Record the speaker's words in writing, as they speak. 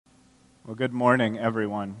Well, good morning,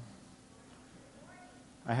 everyone.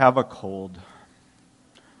 I have a cold,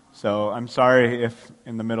 so I'm sorry if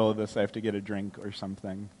in the middle of this I have to get a drink or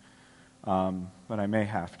something, but I may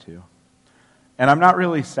have to. And I'm not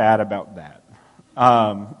really sad about that.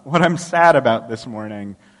 What I'm sad about this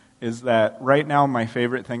morning is that right now my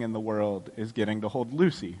favorite thing in the world is getting to hold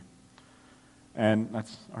Lucy. And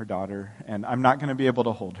that's our daughter, and I'm not going to be able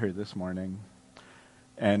to hold her this morning,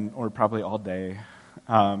 or probably all day.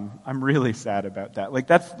 I'm really sad about that.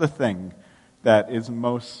 That's the thing that is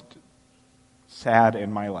most sad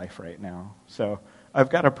in my life right now. So I've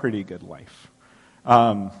got a pretty good life.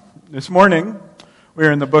 This morning,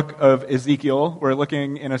 we're in the book of Ezekiel. We're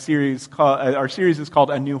looking in a series our series is called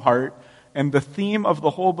A New Heart. And the theme of the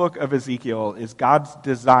whole book of Ezekiel is God's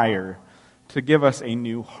desire to give us a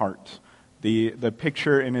new heart. The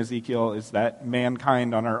picture in Ezekiel is that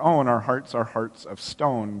mankind on our own, our hearts are hearts of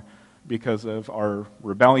stone, because of our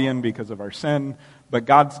rebellion, because of our sin. But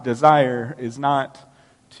God's desire is not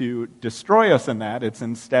to destroy us in that. It's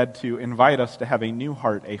instead to invite us to have a new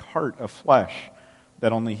heart, a heart of flesh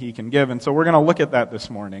that only He can give. And so we're going to look at that this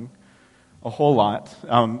morning, a whole lot.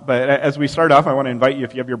 But as we start off, I want to invite you,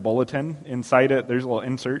 if you have your bulletin, inside it, there's a little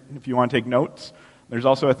insert if you want to take notes. There's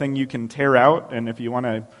also a thing you can tear out, and if you want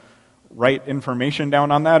to write information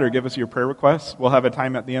down on that or give us your prayer requests, we'll have a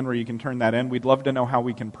time at the end where you can turn that in. We'd love to know how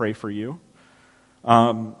we can pray for you.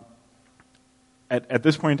 At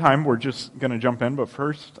this point in time, we're just going to jump in, but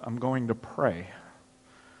first, I'm going to pray.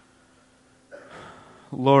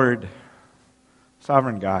 Lord,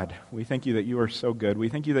 sovereign God, we thank you that you are so good. We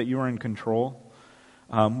thank you that you are in control.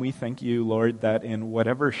 We thank you, Lord, that in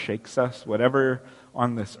whatever shakes us, whatever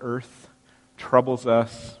on this earth troubles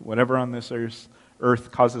us, whatever on this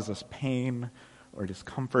earth causes us pain or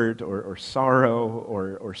discomfort or sorrow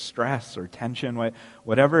or stress or tension,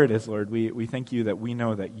 whatever it is, Lord, we thank you that we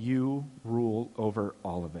know that you rule over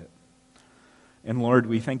all of it. And Lord,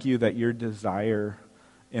 we thank you that your desire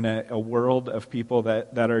in a world of people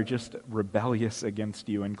that are just rebellious against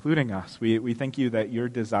you, including us, we thank you that your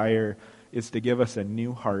desire is to give us a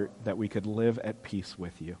new heart that we could live at peace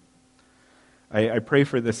with you. I pray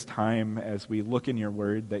for this time as we look in your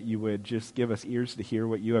word that you would just give us ears to hear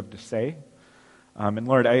what you have to say. And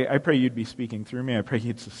Lord, I pray you'd be speaking through me. I pray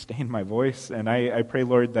you'd sustain my voice. And I pray,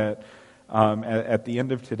 Lord, that at the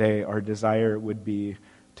end of today, our desire would be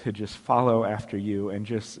to just follow after you and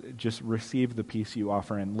just receive the peace you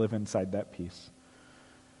offer and live inside that peace.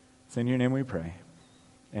 It's in your name we pray.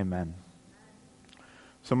 Amen.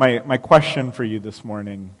 So my question for you this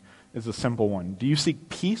morning is a simple one. Do you seek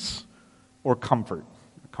peace or comfort?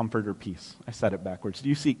 Comfort or peace? I said it backwards. Do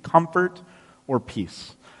you seek comfort or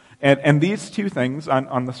peace? And these two things,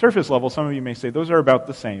 on the surface level, some of you may say those are about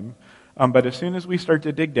the same. But as soon as we start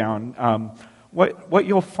to dig down, what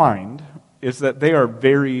you'll find is that they are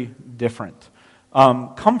very different.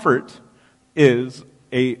 Comfort is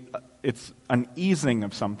it's an easing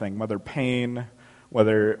of something, whether pain,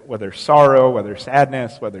 whether sorrow, whether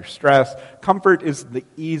sadness, whether stress. Comfort is the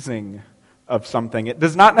easing of something. It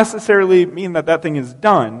does not necessarily mean that thing is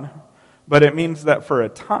done, but it means that for a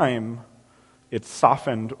time it's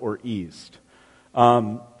softened or eased.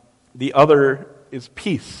 The other is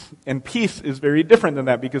peace. And peace is very different than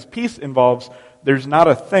that, because peace involves there's not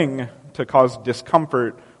a thing to cause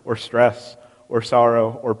discomfort or stress or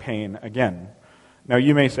sorrow or pain again. Now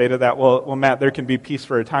you may say to that, well Matt, there can be peace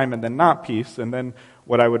for a time and then not peace. And then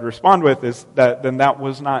what I would respond with is that then that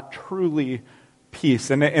was not truly peace.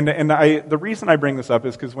 And the reason I bring this up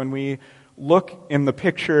is because when we look in the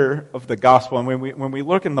picture of the gospel and when we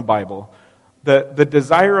look in the Bible, the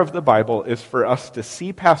desire of the Bible is for us to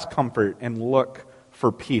see past comfort and look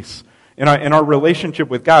for peace. In our relationship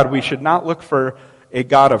with God, we should not look for a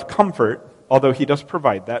God of comfort, although He does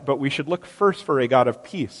provide that, but we should look first for a God of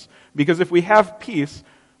peace. Because if we have peace,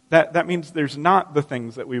 that means there's not the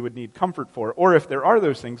things that we would need comfort for. Or if there are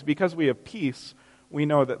those things, because we have peace, we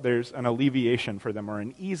know that there's an alleviation for them or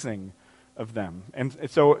an easing of them. And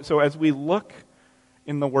so as we look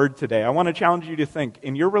in the Word today, I want to challenge you to think,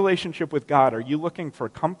 in your relationship with God, are you looking for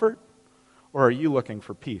comfort or are you looking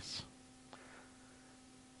for peace?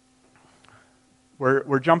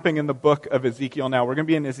 We're jumping in the book of Ezekiel now. We're going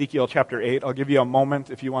to be in Ezekiel chapter 8. I'll give you a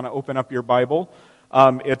moment if you want to open up your Bible.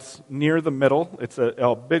 It's near the middle. It's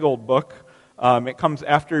a big old book. It comes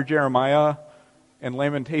after Jeremiah and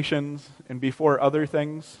Lamentations and before other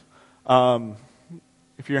things.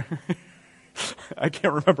 If you're... I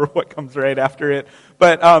can't remember what comes right after it.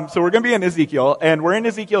 But so we're going to be in Ezekiel, and we're in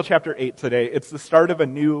Ezekiel chapter 8 today. It's the start of a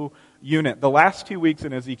new unit. The last 2 weeks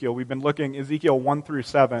in Ezekiel, we've been looking Ezekiel 1 through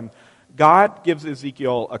 7. God gives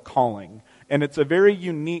Ezekiel a calling. And it's a very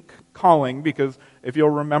unique calling because if you'll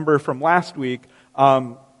remember from last week,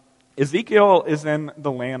 Ezekiel is in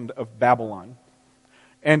the land of Babylon.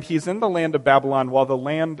 And he's in the land of Babylon while the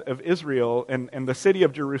land of Israel and the city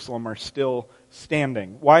of Jerusalem are still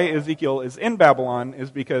standing. Why Ezekiel is in Babylon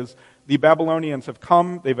is because the Babylonians have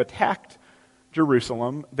come, they've attacked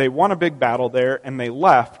Jerusalem, they won a big battle there, and they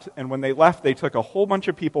left. And when they left, they took a whole bunch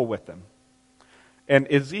of people with them. And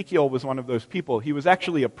Ezekiel was one of those people. He was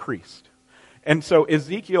actually a priest. And so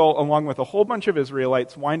Ezekiel, along with a whole bunch of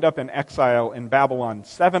Israelites, wind up in exile in Babylon,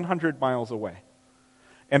 700 miles away.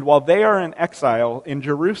 And while they are in exile, in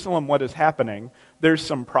Jerusalem, what is happening, there's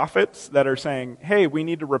some prophets that are saying, hey, we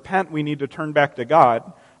need to repent, we need to turn back to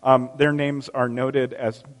God. Their names are noted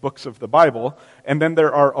as books of the Bible. And then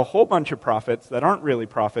there are a whole bunch of prophets that aren't really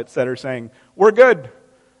prophets that are saying, we're good.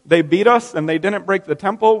 They beat us and they didn't break the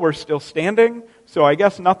temple. We're still standing. So I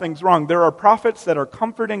guess nothing's wrong. There are prophets that are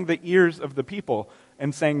comforting the ears of the people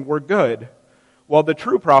and saying, we're good. While the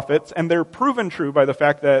true prophets, and they're proven true by the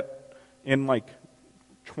fact that in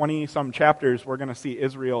 20-some chapters, we're going to see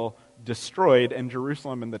Israel destroyed and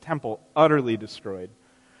Jerusalem and the temple utterly destroyed.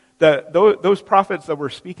 Those prophets that were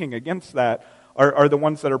speaking against that are the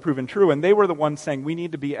ones that are proven true, and they were the ones saying we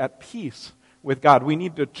need to be at peace with God. We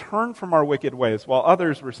need to turn from our wicked ways, while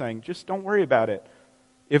others were saying, just don't worry about it.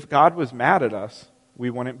 If God was mad at us,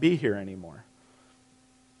 we wouldn't be here anymore.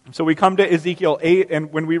 So we come to Ezekiel 8,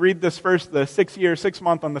 and when we read this verse, the 6 year, 6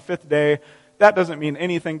 month on the 5th day, that doesn't mean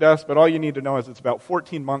anything to us, but all you need to know is it's about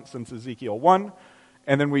 14 months since Ezekiel 1,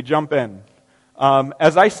 and then we jump in.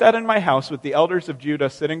 As I sat in my house with the elders of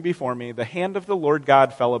Judah sitting before me, the hand of the Lord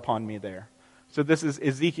God fell upon me there. So this is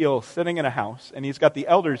Ezekiel sitting in a house, and he's got the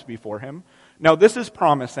elders before him. Now this is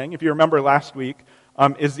promising. If you remember last week,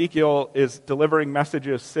 Ezekiel is delivering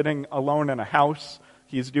messages sitting alone in a house.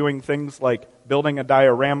 He's doing things like building a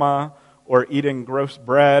diorama, or eating gross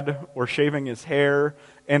bread, or shaving his hair.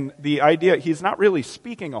 And the idea, he's not really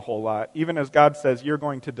speaking a whole lot, even as God says, you're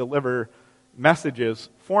going to deliver messages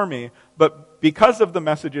for me. But because of the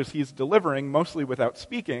messages he's delivering, mostly without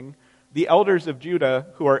speaking, the elders of Judah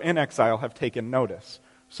who are in exile have taken notice.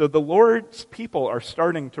 So the Lord's people are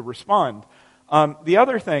starting to respond. The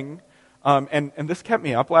other thing, and this kept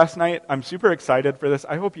me up last night, I'm super excited for this,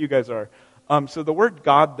 I hope you guys are. So the word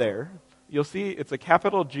God there, you'll see it's a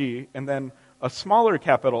capital G and then a smaller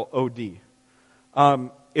capital O-D.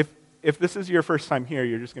 If this is your first time here,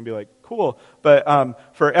 you're just going to be like, cool. But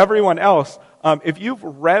for everyone else, if you've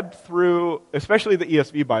read through, especially the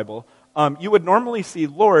ESV Bible, you would normally see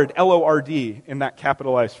Lord, L-O-R-D, in that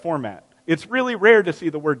capitalized format. It's really rare to see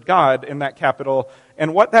the word God in that capital.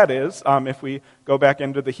 And what that is, if we go back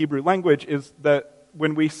into the Hebrew language, is that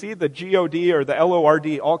when we see the G-O-D or the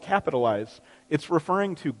L-O-R-D all capitalized, it's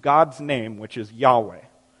referring to God's name, which is Yahweh.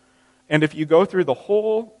 And if you go through the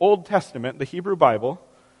whole Old Testament, the Hebrew Bible,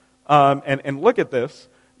 and look at this,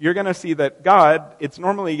 you're going to see that God, it's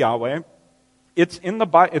normally Yahweh. It's in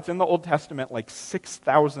the Old Testament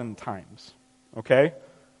 6,000 times. Okay?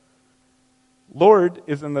 Lord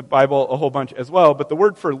is in the Bible a whole bunch as well, but the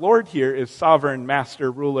word for Lord here is sovereign, master,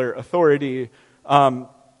 ruler, authority.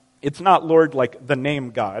 It's not Lord like the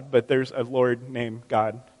name God, but there's a Lord named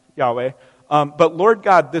God, Yahweh. But Lord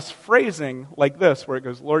God, this phrasing like this, where it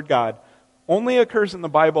goes Lord God, only occurs in the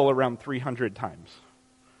Bible around 300 times.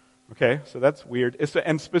 Okay, so that's weird.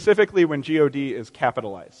 And specifically when G-O-D is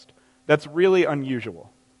capitalized. That's really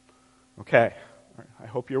unusual. Okay, I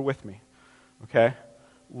hope you're with me. Okay,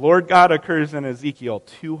 Lord God occurs in Ezekiel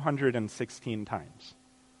 216 times.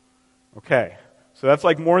 Okay, so that's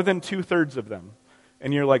more than 2/3 of them.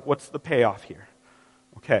 And you're like, what's the payoff here?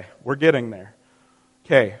 Okay, we're getting there.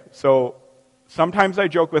 Okay, so sometimes I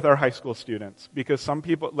joke with our high school students because some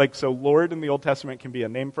people, so Lord in the Old Testament can be a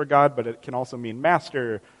name for God, but it can also mean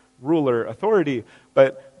master, ruler, authority.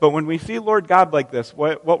 But when we see Lord God like this,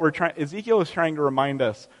 Ezekiel is trying to remind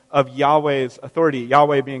us of Yahweh's authority,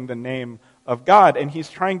 Yahweh being the name of God, and he's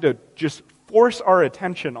trying to just force our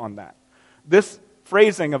attention on that. This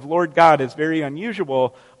phrasing of Lord God is very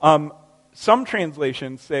unusual. Some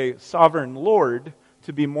translations say sovereign Lord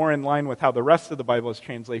to be more in line with how the rest of the Bible is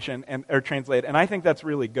translated, and I think that's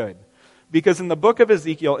really good. Because in the book of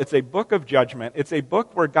Ezekiel, it's a book of judgment. It's a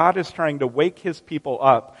book where God is trying to wake his people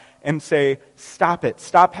up and say, stop it.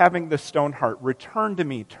 Stop having the stone heart. Return to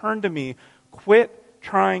me. Turn to me. Quit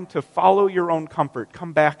trying to follow your own comfort.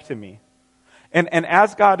 Come back to me. And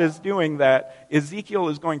as God is doing that, Ezekiel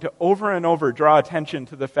is going to over and over draw attention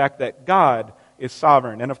to the fact that God is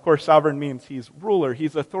sovereign. And of course, sovereign means he's ruler.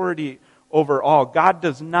 He's authority over all. God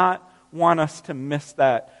does not want us to miss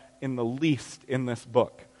that in the least in this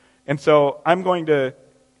book. And so I'm going to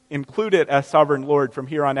include it as sovereign Lord from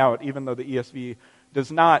here on out, even though the ESV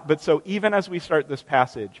does not. But so even as we start this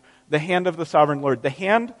passage, the hand of the sovereign Lord, the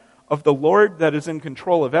hand of the Lord that is in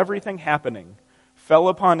control of everything happening, fell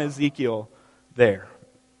upon Ezekiel there.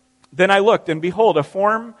 Then I looked, and behold, a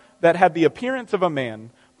form that had the appearance of a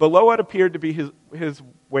man. Below what appeared to be his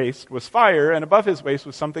waist was fire, and above his waist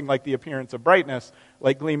was something like the appearance of brightness,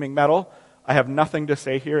 like gleaming metal. I have nothing to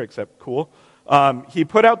say here except cool. He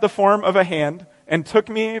put out the form of a hand and took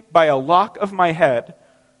me by a lock of my head.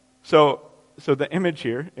 So the image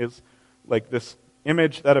here is like this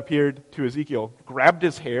image that appeared to Ezekiel, grabbed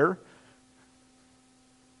his hair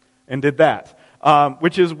and did that,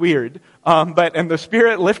 which is weird. And the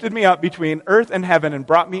Spirit lifted me up between earth and heaven and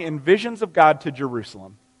brought me in visions of God to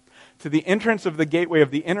Jerusalem, to the entrance of the gateway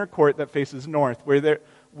of the inner court that faces north,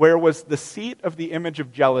 where was the seat of the image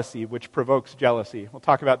of jealousy, which provokes jealousy. We'll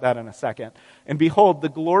talk about that in a second. And behold, the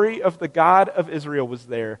glory of the God of Israel was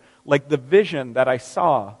there, like the vision that I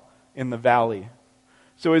saw in the valley.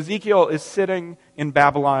 So Ezekiel is sitting in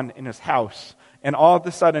Babylon in his house, and all of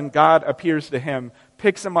a sudden God appears to him,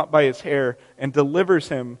 picks him up by his hair, and delivers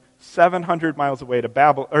him 700 miles away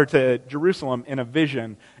to Jerusalem in a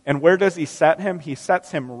vision. And where does he set him? He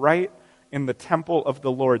sets him right in the temple of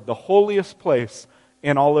the Lord, the holiest place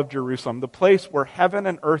in all of Jerusalem, the place where heaven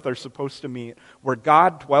and earth are supposed to meet, where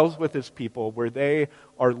God dwells with his people, where they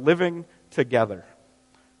are living together.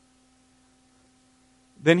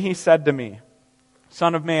 Then he said to me,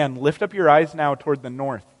 Son of man, lift up your eyes now toward the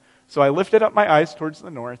north. So I lifted up my eyes towards the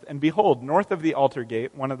north, and behold, north of the altar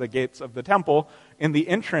gate, one of the gates of the temple, in the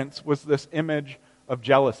entrance was this image of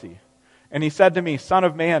jealousy. And he said to me, Son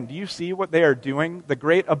of man, do you see what they are doing, the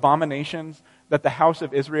great abominations that the house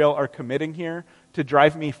of Israel are committing here to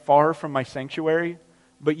drive me far from my sanctuary?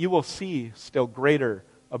 But you will see still greater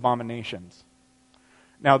abominations.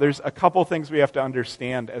 Now, there's a couple things we have to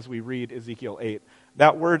understand as we read Ezekiel 8.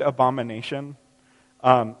 That word abomination,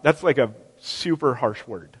 that's like a super harsh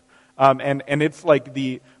word. And it's like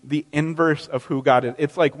the inverse of who God is.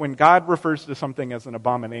 It's like when God refers to something as an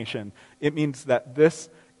abomination, it means that this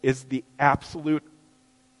is the absolute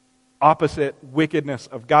opposite wickedness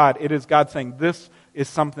of God. It is God saying this is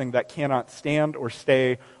something that cannot stand or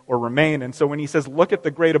stay or remain. And so when he says, look at the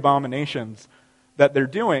great abominations that they're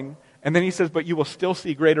doing, and then he says, but you will still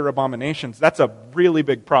see greater abominations, that's a really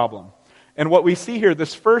big problem. And what we see here,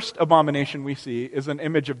 this first abomination we see, is an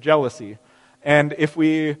image of jealousy. And if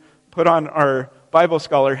we put on our Bible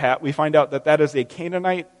scholar hat, we find out that that is a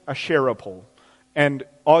Canaanite Asherah pole. And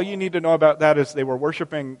all you need to know about that is they were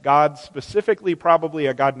worshiping God, specifically probably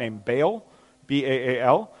a god named Baal,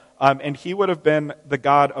 B-A-A-L, and he would have been the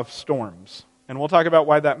god of storms. And we'll talk about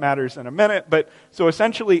why that matters in a minute. But so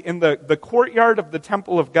essentially in the courtyard of the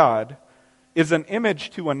temple of God is an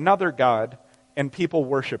image to another god and people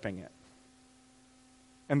worshiping it.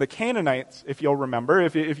 And the Canaanites, if you'll remember,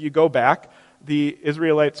 if you go back, the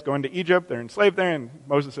Israelites go into Egypt, they're enslaved there, and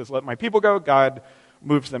Moses says, let my people go. God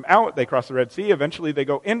moves them out, they cross the Red Sea, eventually they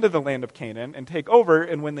go into the land of Canaan and take over,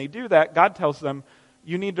 and when they do that, God tells them,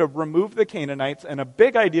 you need to remove the Canaanites, and a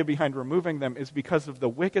big idea behind removing them is because of the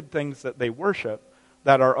wicked things that they worship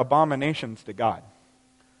that are abominations to God.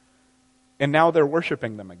 And now they're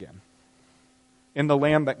worshiping them again in the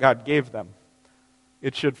land that God gave them.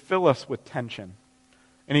 It should fill us with tension.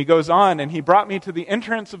 And he goes on, and he brought me to the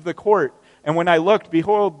entrance of the court, and when I looked,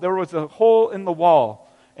 behold, there was a hole in the wall.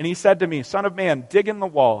 And he said to me, Son of man, dig in the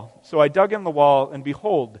wall. So I dug in the wall, and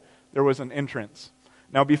behold, there was an entrance.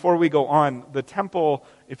 Now, before we go on, the temple,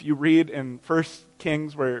 if you read in 1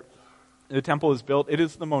 Kings where the temple is built, it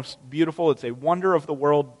is the most beautiful, it's a wonder of the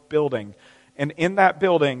world building. And in that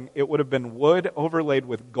building, it would have been wood overlaid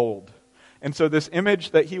with gold. And so this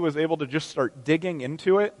image that he was able to just start digging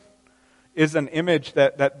into it is an image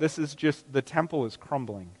that this is just, the temple is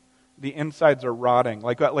crumbling. The insides are rotting.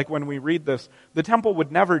 Like when we read this, the temple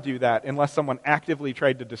would never do that unless someone actively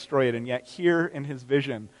tried to destroy it. And yet here in his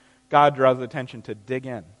vision, God draws attention to dig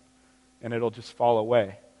in, and it'll just fall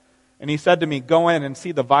away. And he said to me, go in and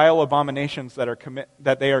see the vile abominations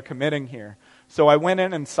that they are committing here. So I went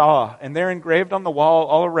in and saw, and there engraved on the wall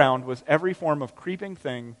all around was every form of creeping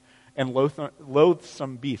thing and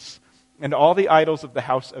loathsome beasts, and all the idols of the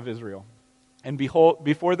house of Israel. And behold,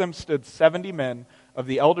 before them stood 70 men of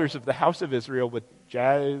the elders of the house of Israel, with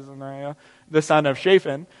Jaazaniah, the son of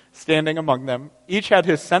Shaphan, standing among them. Each had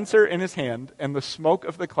his censer in his hand, and the smoke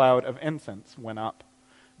of the cloud of incense went up.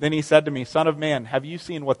 Then he said to me, Son of man, have you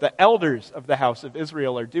seen what the elders of the house of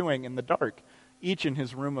Israel are doing in the dark, each in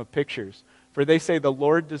his room of pictures? For they say, the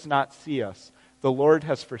Lord does not see us. The Lord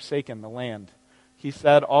has forsaken the land. He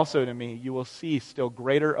said also to me, you will see still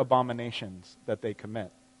greater abominations that they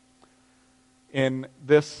commit. in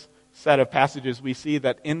this set of passages, we see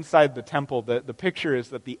that inside the temple, the picture is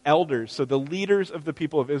that the elders, so the leaders of the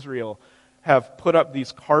people of Israel, have put up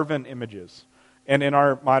these carven images. And in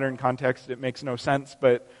our modern context, it makes no sense,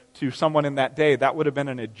 but to someone in that day, that would have been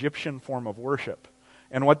an Egyptian form of worship.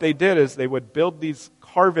 And what they did is they would build these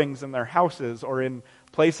carvings in their houses or in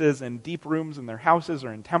places in deep rooms in their houses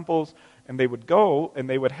or in temples, and they would go and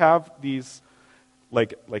they would have these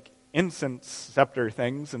like incense scepter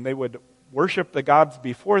things, and they would worship the gods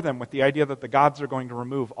before them with the idea that the gods are going to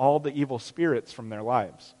remove all the evil spirits from their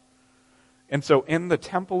lives. And so in the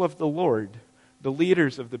temple of the Lord, the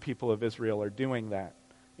leaders of the people of Israel are doing that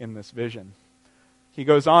in this vision. He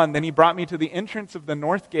goes on, then he brought me to the entrance of the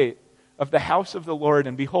north gate of the house of the Lord,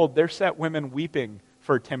 and behold, there sat women weeping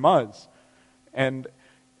for Tammuz. And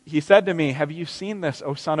he said to me, have you seen this,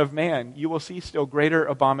 O son of man? You will see still greater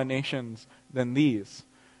abominations than these.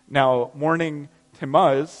 Now, mourning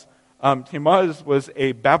Tammuz, Tammuz was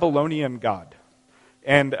a Babylonian god.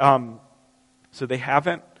 And so they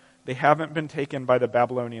haven't been taken by the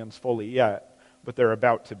Babylonians fully yet, but they're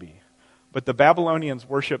about to be. But the Babylonians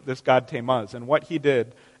worshiped this god Tammuz, and what he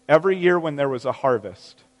did, every year when there was a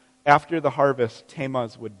harvest, after the harvest,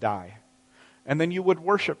 Tammuz would die. And then you would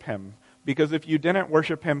worship him, because if you didn't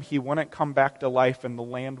worship him, he wouldn't come back to life and the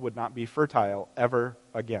land would not be fertile ever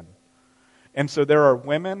again. And so there are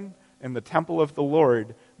women in the temple of the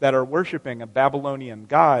Lord that are worshiping a Babylonian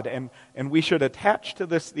god, and we should attach to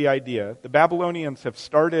this the idea, the Babylonians have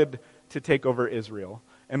started to take over Israel,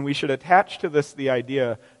 and we should attach to this the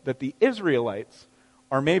idea that the Israelites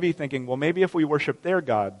are maybe thinking, well, maybe if we worship their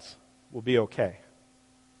gods, we'll be okay.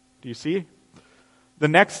 Do you see? The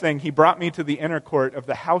next thing, he brought me to the inner court of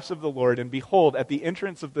the house of the Lord, and behold, at the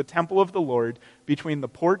entrance of the temple of the Lord, between the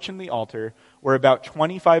porch and the altar, were about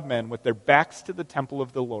 25 men with their backs to the temple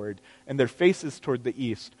of the Lord, and their faces toward the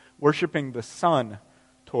east, worshiping the sun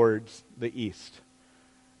towards the east.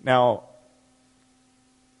 Now,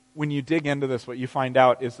 when you dig into this, what you find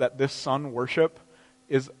out is that this sun worship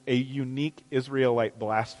is a unique Israelite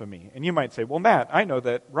blasphemy. And you might say, well, Matt, I know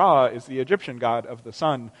that Ra is the Egyptian god of the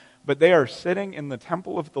sun, but they are sitting in the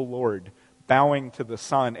temple of the Lord, bowing to the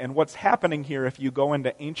sun. And what's happening here, if you go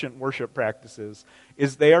into ancient worship practices,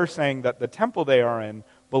 is they are saying that the temple they are in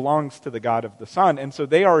belongs to the God of the sun. And so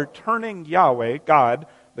they are turning Yahweh, God,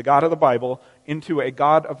 the God of the Bible, into a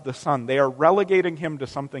God of the sun. They are relegating him to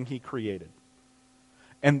something he created.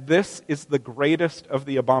 And this is the greatest of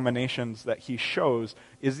the abominations that he shows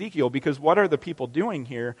Ezekiel, because what are the people doing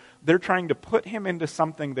here? They're trying to put him into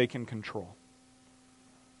something they can control.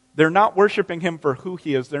 They're not worshiping him for who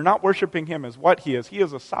he is. They're not worshiping him as what he is. He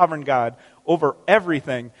is a sovereign God over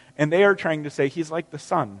everything, and they are trying to say he's like the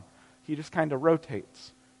sun. He just kind of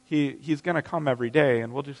rotates. He's going to come every day,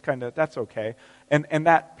 and we'll just kind of, that's okay. And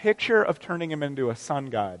that picture of turning him into a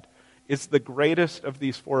sun god is the greatest of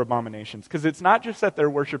these four abominations, because it's not just that they're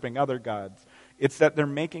worshiping other gods, it's that they're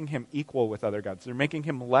making him equal with other gods. They're making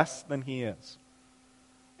him less than he is.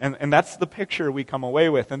 And that's the picture we come away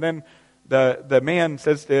with. And then the man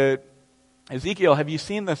says to Ezekiel, have you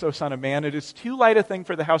seen this, O son of man? It is too light a thing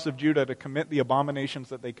for the house of Judah to commit the abominations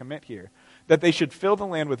that they commit here, that they should fill the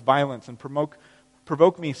land with violence and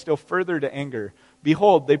provoke me still further to anger.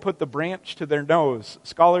 Behold, they put the branch to their nose.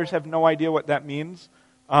 Scholars have no idea what that means.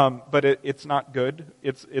 But it's not good.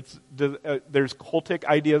 There's cultic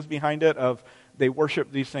ideas behind it of they worship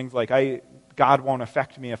these things like God won't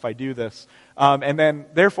affect me if I do this. And then,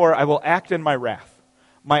 therefore, I will act in my wrath.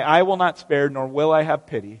 My eye will not spare, nor will I have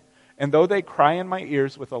pity. And though they cry in my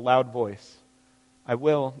ears with a loud voice, I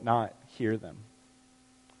will not hear them.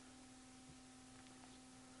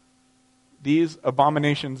 These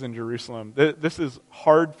abominations in Jerusalem, this is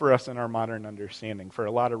hard for us in our modern understanding for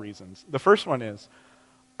a lot of reasons. The first one is,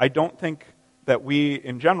 I don't think that we,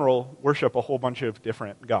 in general, worship a whole bunch of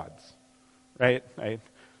different gods, right?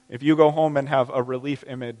 If you go home and have a relief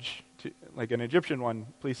image, like an Egyptian one,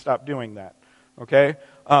 please stop doing that, okay?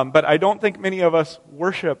 But I don't think many of us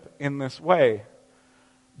worship in this way.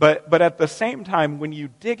 But at the same time, when you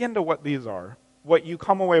dig into what these are, what you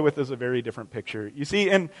come away with is a very different picture. You see,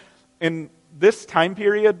 in this time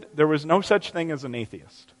period, there was no such thing as an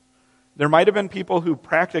atheist. There might have been people who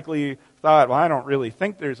practically thought, well, I don't really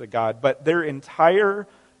think there's a God, but their entire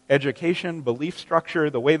education, belief structure,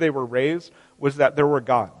 the way they were raised, was that there were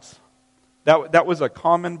gods. That was a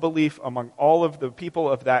common belief among all of the people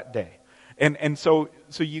of that day. And so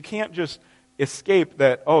you can't just escape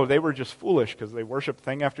that, oh, they were just foolish because they worshiped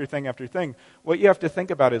thing after thing after thing. What you have to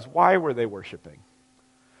think about is, why were they worshiping?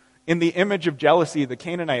 In the image of jealousy, the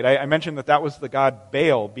Canaanite, I mentioned that was the god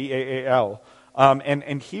Baal, B-A-A-L,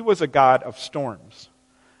 and he was a god of storms.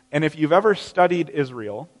 And if you've ever studied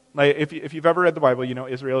Israel, like if you've ever read the Bible, you know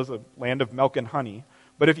Israel is a land of milk and honey.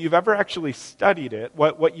 But if you've ever actually studied it,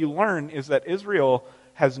 what you learn is that Israel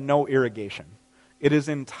has no irrigation. It is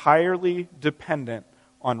entirely dependent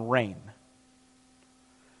on rain.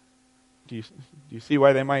 Do you see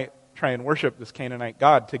why they might try and worship this Canaanite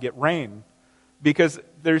god to get rain? Because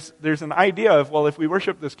there's an idea of, well, if we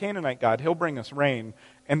worship this Canaanite god, he'll bring us rain,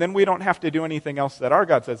 and then we don't have to do anything else that our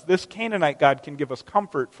God says. This Canaanite god can give us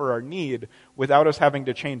comfort for our need without us having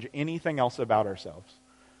to change anything else about ourselves.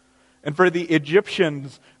 And for the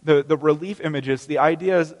Egyptians, the relief images, the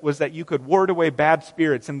idea was that you could ward away bad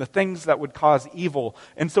spirits and the things that would cause evil.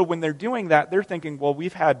 And so when they're doing that, they're thinking, well,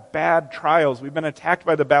 we've had bad trials. We've been attacked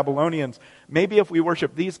by the Babylonians. Maybe if we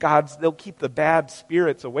worship these gods, they'll keep the bad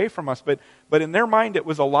spirits away from us. But in their mind, it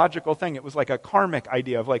was a logical thing. It was like a karmic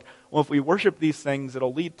idea of like, well, if we worship these things,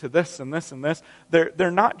 it'll lead to this and this and this. They're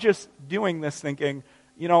not just doing this thinking,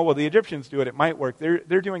 you know, well, the Egyptians do it, it might work.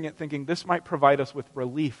 They're doing it thinking this might provide us with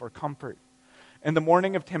relief or comfort. And the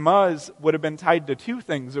mourning of Tammuz would have been tied to two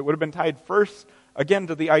things. It would have been tied first, again,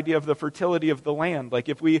 to the idea of the fertility of the land. Like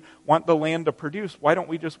if we want the land to produce, why don't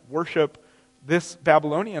we just worship this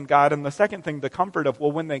Babylonian god? And the second thing, the comfort of,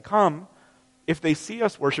 well, when they come, if they see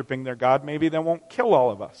us worshiping their god, maybe they won't kill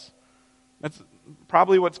all of us. That's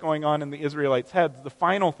probably what's going on in the Israelites' heads. The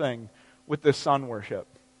final thing with this sun worship.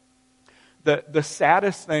 The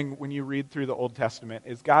saddest thing when you read through the Old Testament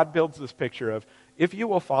is God builds this picture of, if you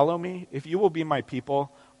will follow me, if you will be my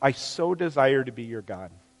people, I so desire to be your God.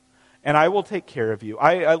 And I will take care of you.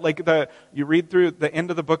 You read through the end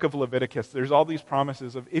of the book of Leviticus, there's all these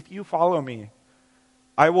promises of, if you follow me,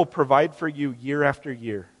 I will provide for you year after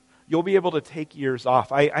year. You'll be able to take years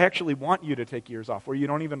off. I actually want you to take years off where you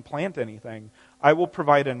don't even plant anything. I will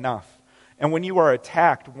provide enough. And when you are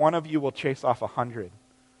attacked, one of you will chase off 100.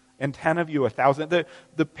 And 10 of you 1,000.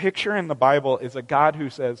 The picture in the Bible is a God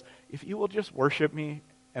who says, if you will just worship me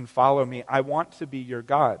and follow me, I want to be your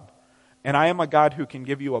God. And I am a God who can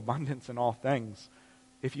give you abundance in all things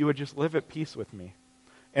if you would just live at peace with me.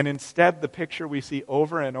 And instead, the picture we see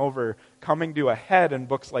over and over coming to a head in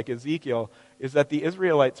books like Ezekiel is that the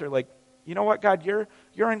Israelites are like, you know what, God,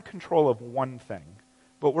 you're in control of one thing,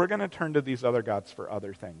 but we're going to turn to these other gods for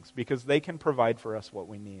other things because they can provide for us what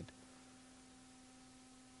we need.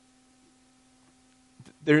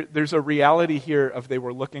 There's a reality here of they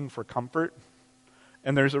were looking for comfort,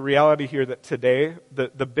 and there's a reality here that today,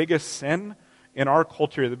 the biggest sin in our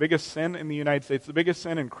culture, the biggest sin in the United States, the biggest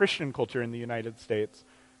sin in Christian culture in the United States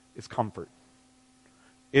is comfort.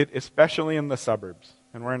 Especially in the suburbs,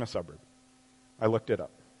 and we're in a suburb. I looked it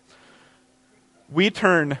up. We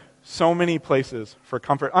turn so many places for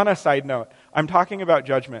comfort. On a side note, I'm talking about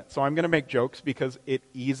judgment, so I'm going to make jokes because it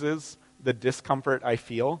eases the discomfort I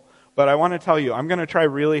feel. But I want to tell you, I'm going to try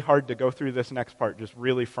really hard to go through this next part just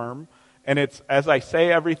really firm. And it's, as I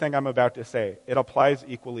say everything I'm about to say, it applies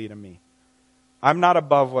equally to me. I'm not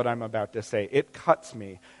above what I'm about to say. It cuts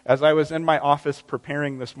me. As I was in my office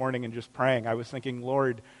preparing this morning and just praying, I was thinking,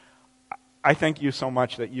 Lord, I thank you so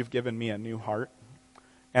much that you've given me a new heart.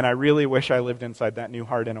 And I really wish I lived inside that new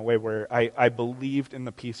heart in a way where I believed in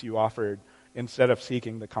the peace you offered instead of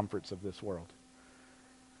seeking the comforts of this world.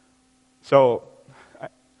 So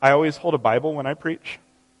I always hold a Bible when I preach.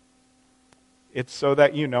 It's so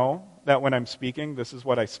that you know that when I'm speaking, this is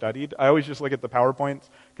what I studied. I always just look at the PowerPoints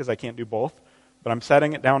because I can't do both, but I'm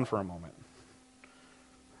setting it down for a moment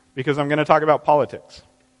because I'm going to talk about politics.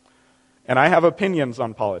 And I have opinions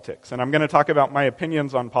on politics, and I'm going to talk about my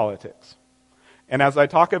opinions on politics. And as I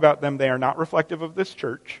talk about them, they are not reflective of this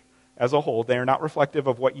church as a whole. They are not reflective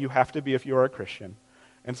of what you have to be if you are a Christian.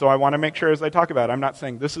 And so I want to make sure as I talk about it, I'm not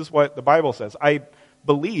saying this is what the Bible says. I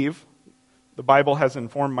believe the Bible has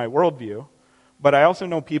informed my worldview, but I also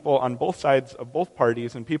know people on both sides of both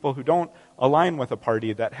parties and people who don't align with a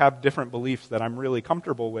party that have different beliefs that I'm really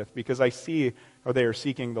comfortable with because I see how they are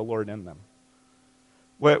seeking the Lord in them.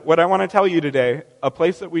 What I want to tell you today, a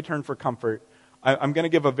place that we turn for comfort, I'm going to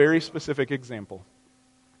give a very specific example.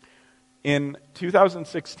 In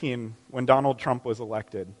 2016, when Donald Trump was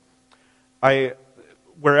elected,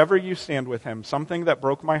 wherever you stand with him, something that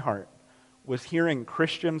broke my heart was hearing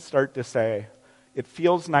Christians start to say, it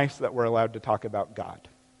feels nice that we're allowed to talk about God.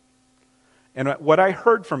 And what I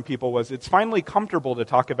heard from people was, it's finally comfortable to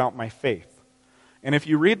talk about my faith. And if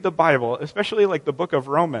you read the Bible, especially like the book of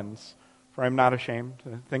Romans, for I'm not ashamed,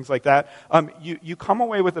 things like that, you come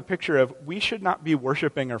away with a picture of we should not be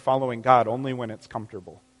worshiping or following God only when it's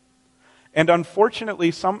comfortable. And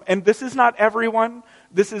unfortunately, and this is not everyone,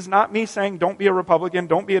 this is not me saying don't be a Republican,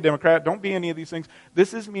 don't be a Democrat, don't be any of these things.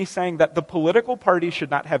 This is me saying that the political party should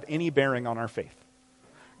not have any bearing on our faith.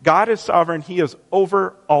 God is sovereign. He is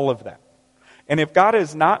over all of that. And if God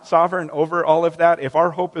is not sovereign over all of that, if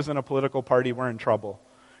our hope is in a political party, we're in trouble.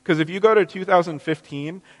 Because if you go to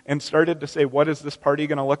 2015 and started to say, what is this party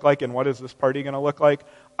going to look like and what is this party going to look like,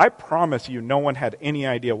 I promise you no one had any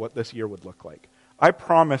idea what this year would look like. I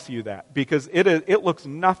promise you that, because it looks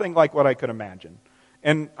nothing like what I could imagine.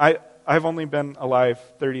 And I've only been alive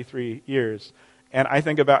 33 years, and I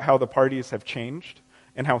think about how the parties have changed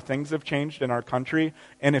and how things have changed in our country.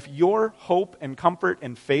 And if your hope and comfort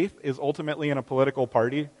and faith is ultimately in a political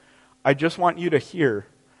party, I just want you to hear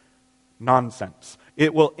nonsense.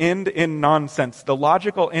 It will end in nonsense. The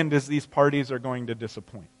logical end is these parties are going to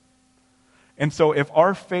disappoint. And so if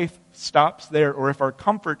our faith stops there, or if our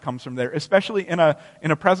comfort comes from there, especially in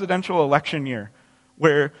a presidential election year,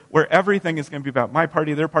 where everything is going to be about my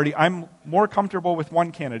party, their party, I'm more comfortable with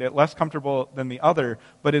one candidate, less comfortable than the other,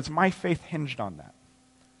 but is my faith hinged on that?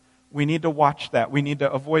 We need to watch that. We need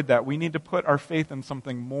to avoid that. We need to put our faith in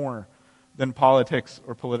something more than politics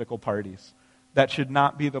or political parties. That should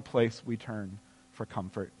not be the place we turn for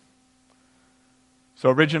comfort. So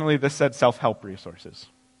originally this said self-help resources.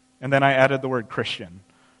 And then I added the word Christian,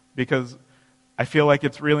 because I feel like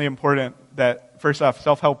it's really important that, first off,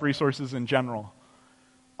 self-help resources in general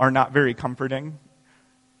are not very comforting,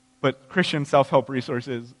 but Christian self-help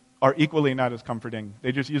resources are equally not as comforting.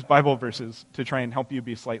 They just use Bible verses to try and help you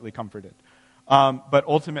be slightly comforted. But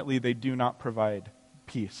ultimately, they do not provide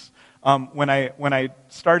peace. When I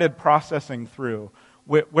started processing through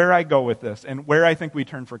where I go with this and where I think we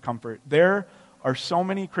turn for comfort, there are so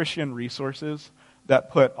many Christian resources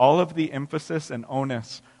that put all of the emphasis and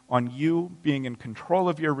onus on you being in control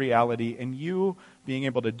of your reality and you being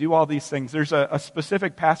able to do all these things. There's a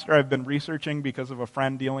specific pastor I've been researching because of a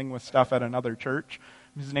friend dealing with stuff at another church.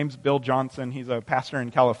 His name's Bill Johnson. He's a pastor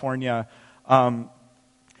in California. I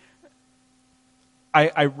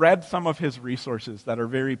read some of his resources that are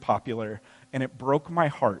very popular, and it broke my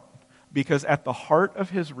heart, because at the heart of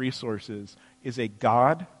his resources is a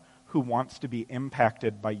God who wants to be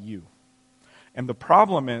impacted by you. And the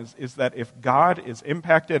problem is that if God is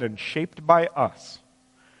impacted and shaped by us,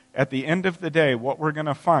 at the end of the day, what we're going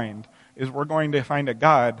to find is we're going to find a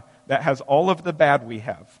God that has all of the bad we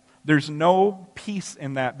have. There's no peace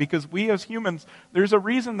in that, because we as humans, there's a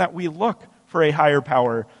reason that we look for a higher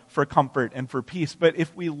power, for comfort, and for peace. But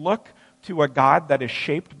if we look to a God that is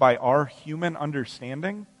shaped by our human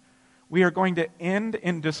understanding, we are going to end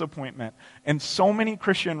in disappointment. And so many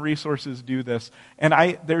Christian resources do this.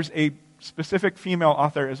 And there's a specific female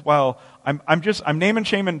author as well. I'm naming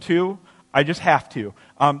shaming too. I just have to.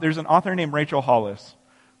 There's an author named Rachel Hollis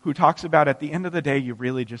who talks about, at the end of the day, you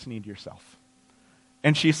really just need yourself.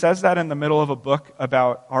 And she says that in the middle of a book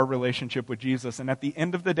about our relationship with Jesus. And at the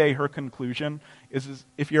end of the day, her conclusion is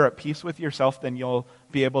if you're at peace with yourself, then you'll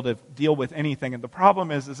be able to deal with anything. And the problem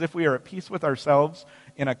is if we are at peace with ourselves,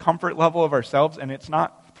 in a comfort level of ourselves, and it's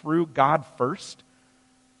not through God first,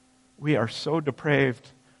 we are so depraved.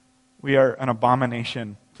 We are an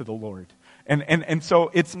abomination to the Lord. And so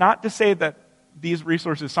it's not to say that these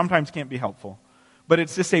resources sometimes can't be helpful, but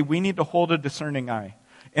it's to say we need to hold a discerning eye.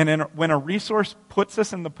 And when a resource puts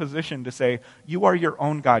us in the position to say, you are your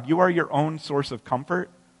own God, you are your own source of comfort,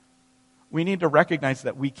 we need to recognize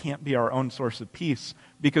that we can't be our own source of peace,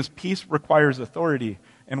 because peace requires authority,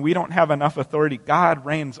 and we don't have enough authority. God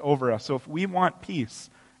reigns over us. So if we want peace,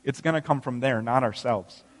 it's going to come from there, not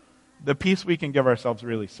ourselves. The peace we can give ourselves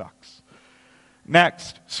really sucks.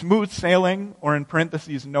 Next, smooth sailing, or in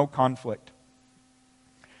parentheses, no conflict.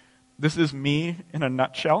 This is me in a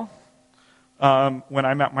nutshell. When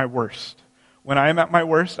I'm at my worst. When I am at my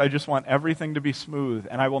worst, I just want everything to be smooth,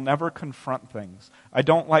 and I will never confront things. I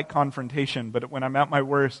don't like confrontation, but when I'm at my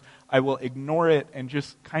worst, I will ignore it and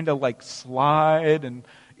just kind of like slide, and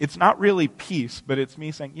it's not really peace, but it's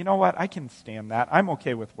me saying, you know what, I can stand that. I'm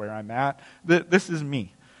okay with where I'm at. This is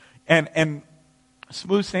me. And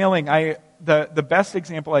smooth sailing, the best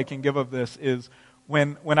example I can give of this is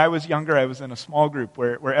when I was younger, I was in a small group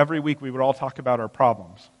where every week we would all talk about our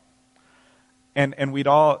problems. And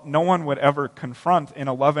no one would ever confront in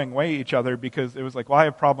a loving way each other, because it was like, well, I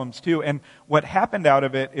have problems too. And what happened out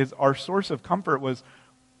of it is our source of comfort was,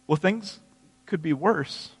 well, things could be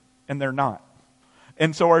worse, and they're not.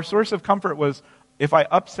 And so our source of comfort was, if I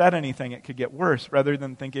upset anything, it could get worse, rather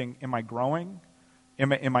than thinking, am I growing?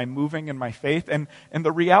 Am I moving in my faith? And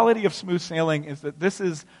the reality of smooth sailing is that this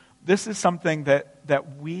is something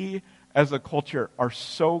that we as a culture are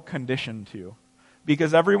so conditioned to.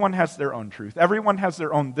 Because everyone has their own truth. Everyone has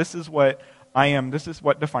their own, this is what I am, this is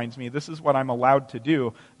what defines me, this is what I'm allowed to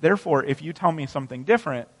do. Therefore, if you tell me something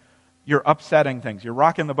different, you're upsetting things, you're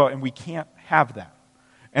rocking the boat, and we can't have that.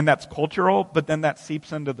 And that's cultural, but then that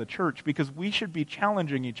seeps into the church because we should be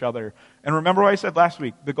challenging each other. And remember what I said last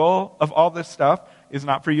week, the goal of all this stuff is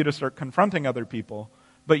not for you to start confronting other people,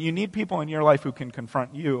 but you need people in your life who can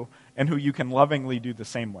confront you and who you can lovingly do the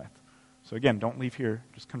same with. So again, don't leave here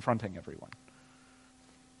just confronting everyone.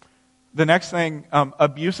 The next thing,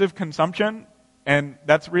 abusive consumption, and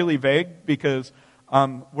that's really vague because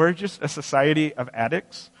we're just a society of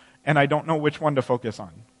addicts, and I don't know which one to focus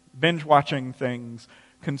on. Binge watching things,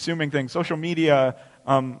 consuming things, social media,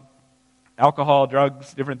 alcohol,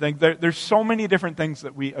 drugs, different things. There's so many different things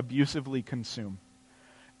that we abusively consume.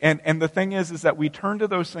 And the thing is that we turn to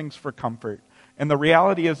those things for comfort. And the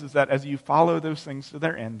reality is that as you follow those things to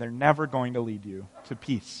their end, they're never going to lead you to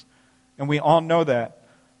peace. And we all know that.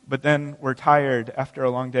 But then we're tired after a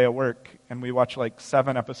long day of work, and we watch like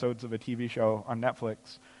 7 episodes of a TV show on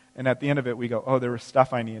Netflix. And at the end of it, we go, oh, there was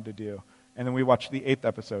stuff I needed to do. And then we watch the 8th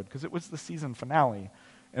episode because it was the season finale.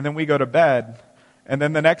 And then we go to bed. And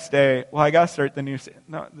then the next day, well, I got to start the new season.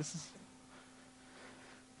 No, this is...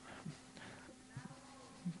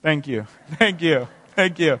 Thank you.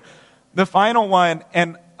 The final one,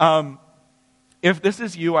 and if this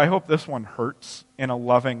is you, I hope this one hurts in a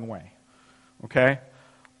loving way. Okay?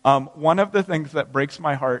 One of the things that breaks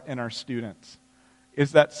my heart in our students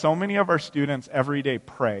is that so many of our students every day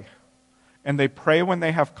pray. And they pray when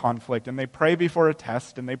they have conflict, and they pray before a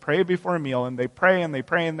test, and they pray before a meal, and they pray, and they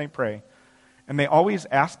pray, and they pray. And they always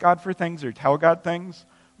ask God for things or tell God things,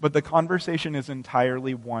 but the conversation is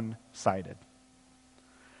entirely one-sided.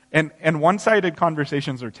 And one-sided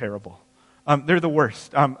conversations are terrible. They're the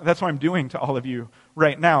worst. That's what I'm doing to all of you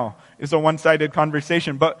right now, is a one-sided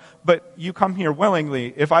conversation. But you come here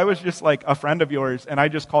willingly. If I was just like a friend of yours, and I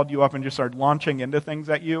just called you up and just started launching into things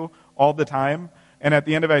at you all the time, and at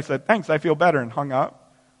the end of it, I said, thanks, I feel better, and hung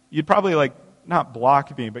up, you'd probably like, not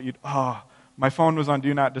block me, but you'd, my phone was on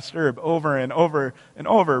Do Not Disturb over and over and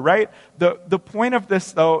over, right? The point of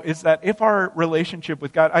this, though, is that if our relationship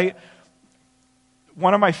with God,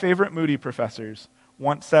 one of my favorite Moody professors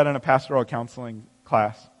once said in a pastoral counseling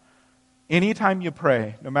class, anytime you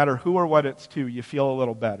pray, no matter who or what it's to, you feel a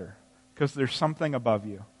little better because there's something above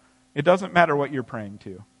you. It doesn't matter what you're praying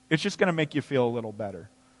to. It's just going to make you feel a little better.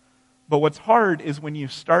 But what's hard is when you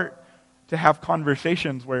start to have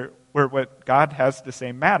conversations where what God has to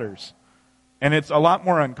say matters. And it's a lot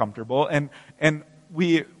more uncomfortable. And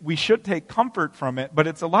we should take comfort from it, but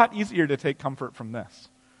it's a lot easier to take comfort from this.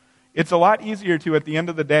 It's a lot easier to, at the end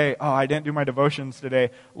of the day, I didn't do my devotions today.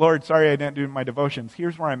 Lord, sorry I didn't do my devotions.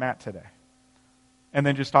 Here's where I'm at today. And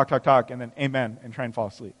then just talk, and then amen, and try and fall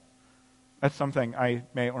asleep. That's something I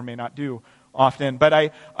may or may not do often. But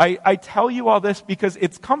I tell you all this because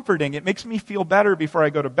it's comforting. It makes me feel better before I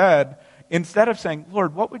go to bed, instead of saying,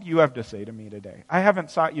 Lord, what would you have to say to me today? I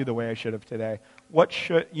haven't sought you the way I should have today. What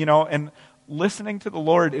should, and listening to the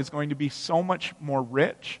Lord is going to be so much more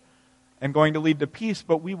rich and going to lead to peace,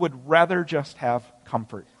 but we would rather just have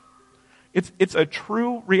comfort. It's a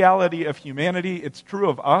true reality of humanity. It's true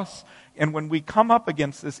of us. And when we come up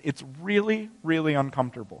against this, it's really, really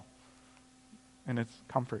uncomfortable. And it's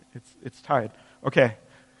comfort. It's tied. Okay,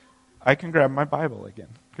 I can grab my Bible again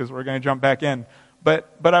because we're going to jump back in. But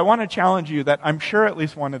I want to challenge you that I'm sure at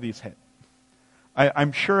least one of these hit.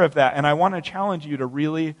 I'm sure of that. And I want to challenge you to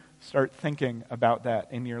really start thinking about that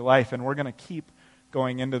in your life. And we're going to keep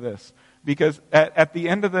going into this. Because at the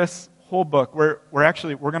end of this whole book, we're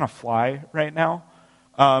going to fly right now.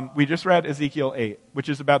 We just read Ezekiel 8, which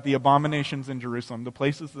is about the abominations in Jerusalem, the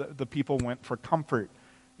places that the people went for comfort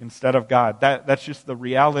instead of God. That's just the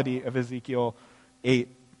reality of Ezekiel 8.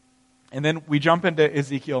 And then we jump into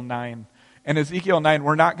Ezekiel 9. And Ezekiel 9,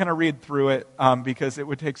 we're not going to read through it because it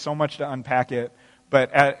would take so much to unpack it.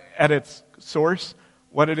 But at its source,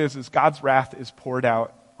 what it is God's wrath is poured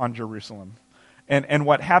out on Jerusalem. And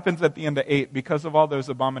what happens at the end of 8, because of all those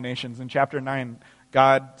abominations, in chapter 9,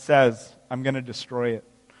 God says, I'm going to destroy it.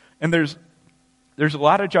 And there's a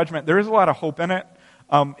lot of judgment. There is a lot of hope in it.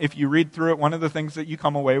 If you read through it, one of the things that you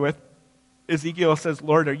come away with, Ezekiel says,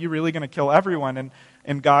 Lord, are you really going to kill everyone?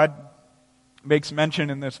 And God makes mention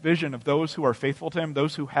in this vision of those who are faithful to him,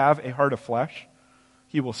 those who have a heart of flesh,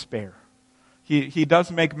 he will spare. He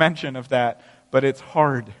does make mention of that, but it's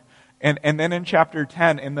hard. And then in chapter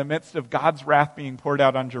 10, in the midst of God's wrath being poured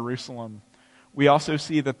out on Jerusalem, we also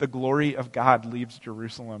see that the glory of God leaves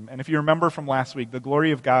Jerusalem. And if you remember from last week, the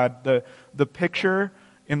glory of God, the picture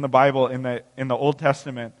in the Bible, in the Old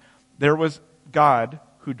Testament, there was God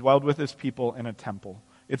who dwelled with his people in a temple.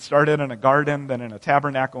 It started in a garden, then in a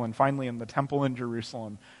tabernacle, and finally in the temple in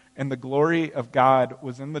Jerusalem. And the glory of God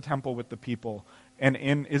was in the temple with the people. And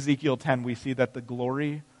in Ezekiel 10, we see that the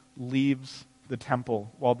glory leaves the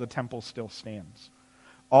temple while the temple still stands.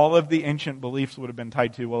 All of the ancient beliefs would have been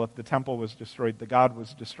tied to, well, if the temple was destroyed, the God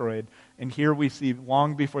was destroyed. And here we see,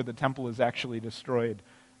 long before the temple is actually destroyed,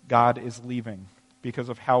 God is leaving because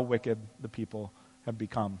of how wicked the people have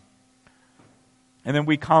become. And then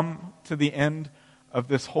we come to the end of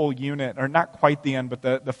this whole unit, or not quite the end, but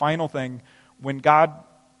the final thing, when God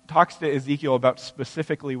talks to Ezekiel about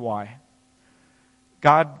specifically why.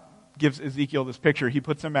 God gives Ezekiel this picture. He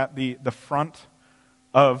puts him at the front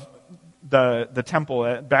of the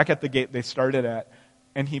temple, back at the gate they started at,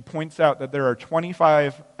 and he points out that there are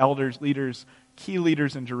 25 elders, leaders, key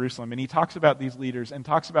leaders in Jerusalem, and he talks about these leaders and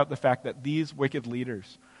talks about the fact that these wicked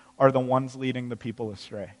leaders are the ones leading the people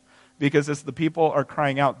astray. Because as the people are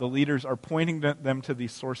crying out, the leaders are pointing them to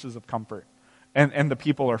these sources of comfort, and the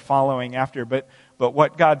people are following after. But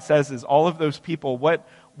what God says is all of those people,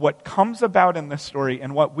 what comes about in this story,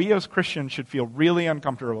 and what we as Christians should feel really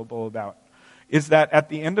uncomfortable about, is that at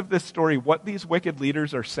the end of this story, what these wicked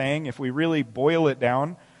leaders are saying, if we really boil it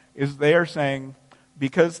down, is they are saying,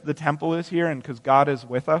 because the temple is here and because God is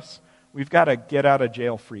with us, we've got a get out of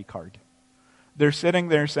jail free card. They're sitting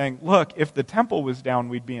there saying, look, if the temple was down,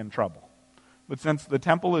 we'd be in trouble. But since the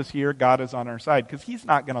temple is here, God is on our side, because he's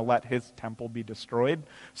not going to let his temple be destroyed.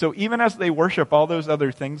 So even as they worship all those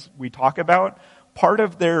other things we talk about, part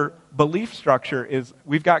of their belief structure is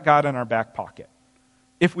we've got God in our back pocket.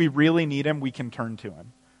 If we really need him, we can turn to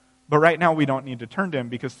him. But right now we don't need to turn to him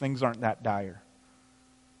because things aren't that dire.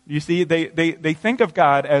 You see, they think of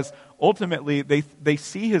God as ultimately, they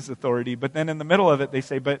see his authority, but then in the middle of it they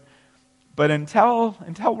say, but until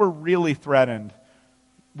we're really threatened,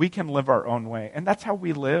 we can live our own way. And that's how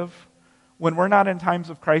we live. When we're not in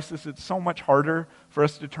times of crisis, it's so much harder for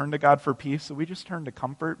us to turn to God for peace, so we just turn to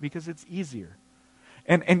comfort because it's easier.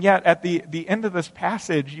 And yet, at the end of this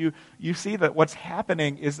passage, you see that what's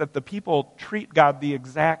happening is that the people treat God the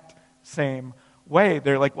exact same way.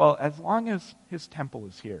 They're like, well, as long as his temple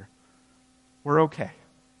is here, we're okay.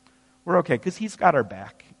 We're okay, because he's got our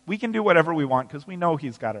back. We can do whatever we want because we know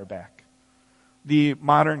he's got our back. The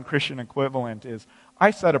modern Christian equivalent is, I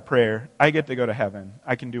said a prayer, I get to go to heaven,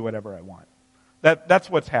 I can do whatever I want. That's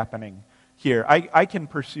what's happening here. I can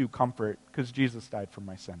pursue comfort because Jesus died for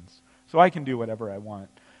my sins. So I can do whatever I want,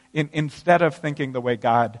 instead of thinking the way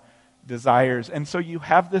God desires. And so you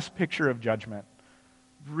have this picture of judgment.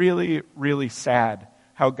 Really, really sad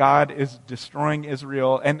how God is destroying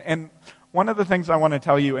Israel. And one of the things I want to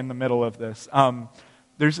tell you in the middle of this,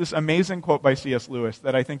 there's this amazing quote by C.S. Lewis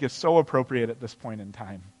that I think is so appropriate at this point in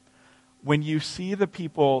time. When you see the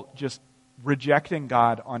people just rejecting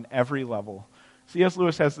God on every level, C.S.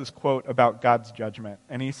 Lewis has this quote about God's judgment.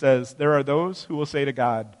 And he says, there are those who will say to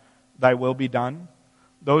God, thy will be done.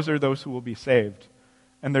 Those are those who will be saved.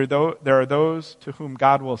 And there are those to whom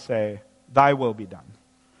God will say, thy will be done.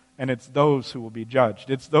 And it's those who will be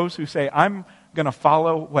judged. It's those who say, I'm going to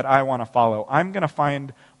follow what I want to follow. I'm going to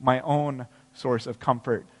find my own source of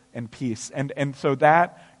comfort and peace. And so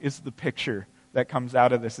that is the picture that comes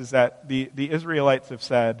out of this, is that the Israelites have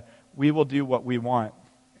said, we will do what we want.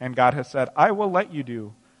 And God has said, I will let you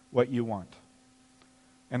do what you want.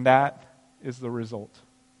 And that is the result.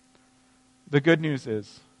 The good news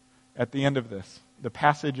is, at the end of this, the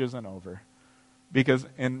passage isn't over. Because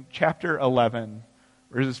in chapter 11,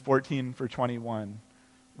 verses 14 through 21,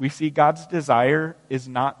 we see God's desire is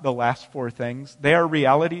not the last four things. They are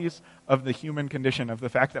realities of the human condition, of the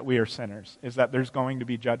fact that we are sinners, is that there's going to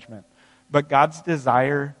be judgment. But God's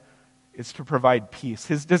desire is to provide peace.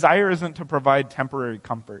 His desire isn't to provide temporary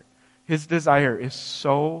comfort. His desire is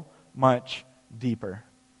so much deeper.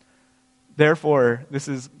 Therefore, this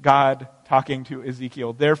is God talking to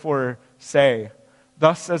Ezekiel. Therefore, say,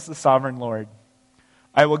 thus says the sovereign Lord,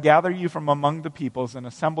 I will gather you from among the peoples and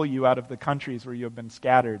assemble you out of the countries where you have been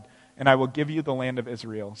scattered, and I will give you the land of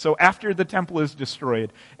Israel. So after the temple is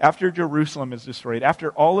destroyed, after Jerusalem is destroyed,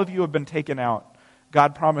 after all of you have been taken out,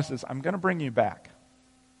 God promises, I'm going to bring you back.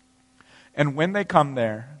 And when they come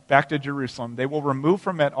there, back to Jerusalem, they will remove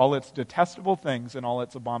from it all its detestable things and all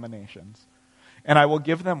its abominations. And I will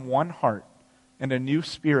give them one heart, and a new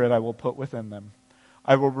spirit I will put within them.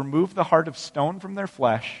 I will remove the heart of stone from their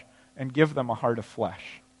flesh, and give them a heart of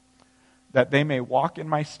flesh, that they may walk in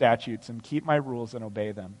my statutes and keep my rules and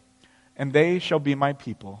obey them. And they shall be my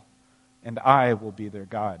people, and I will be their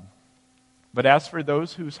God. But as for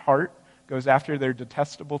those whose heart goes after their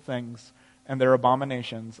detestable things and their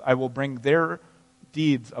abominations, I will bring their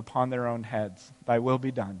deeds upon their own heads. Thy will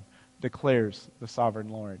be done, declares the sovereign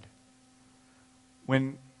Lord.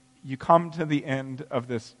 When you come to the end of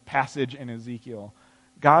this passage in Ezekiel,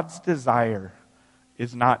 God's desire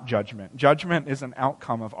is not judgment. Judgment is an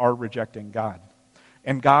outcome of our rejecting God.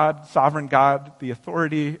 And God, sovereign God, the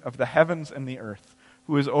authority of the heavens and the earth,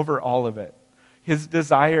 who is over all of it, his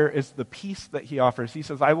desire is the peace that he offers. He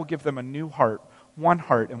says, I will give them a new heart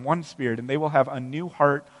and one spirit, and they will have a new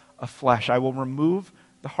heart of flesh. I will remove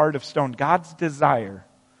the heart of stone. God's desire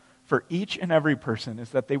for each and every person is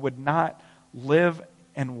that they would not live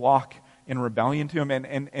and walk in rebellion to him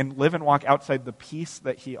and live and walk outside the peace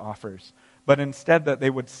that he offers, but instead that they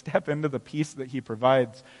would step into the peace that he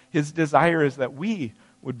provides. His desire is that we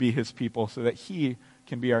would be his people so that he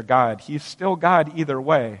can be our God. He's still God either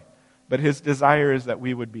way, but his desire is that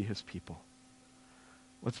we would be his people.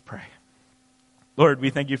 Let's pray. Lord,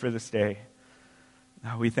 we thank you for this day.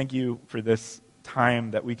 We thank you for this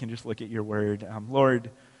time that we can just look at your word. Lord,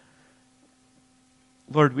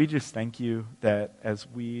 we just thank you that as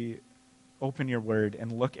we open your word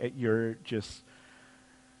and look at your just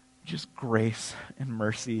grace and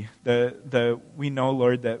mercy, we know,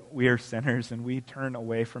 Lord, that we are sinners and we turn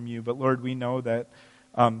away from you. But Lord, we know that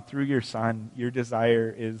through your Son, your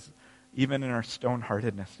desire is, even in our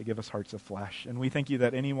stone-heartedness, to give us hearts of flesh. And we thank you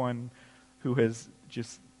that anyone who has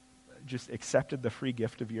just accepted the free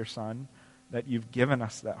gift of your Son, that you've given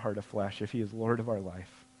us that heart of flesh if he is Lord of our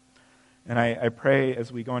life. And I pray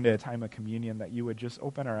as we go into a time of communion that you would just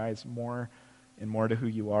open our eyes more and more to who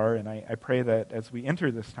you are. And I pray that as we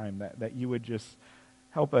enter this time that you would just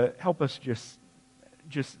help us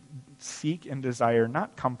just seek and desire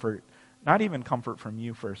not comfort, not even comfort from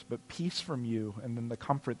you first, but peace from you, and then the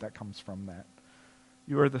comfort that comes from that.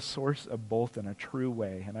 You are the source of both in a true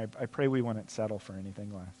way, and I pray we wouldn't settle for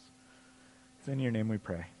anything less. It's in your name we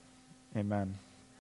pray. Amen.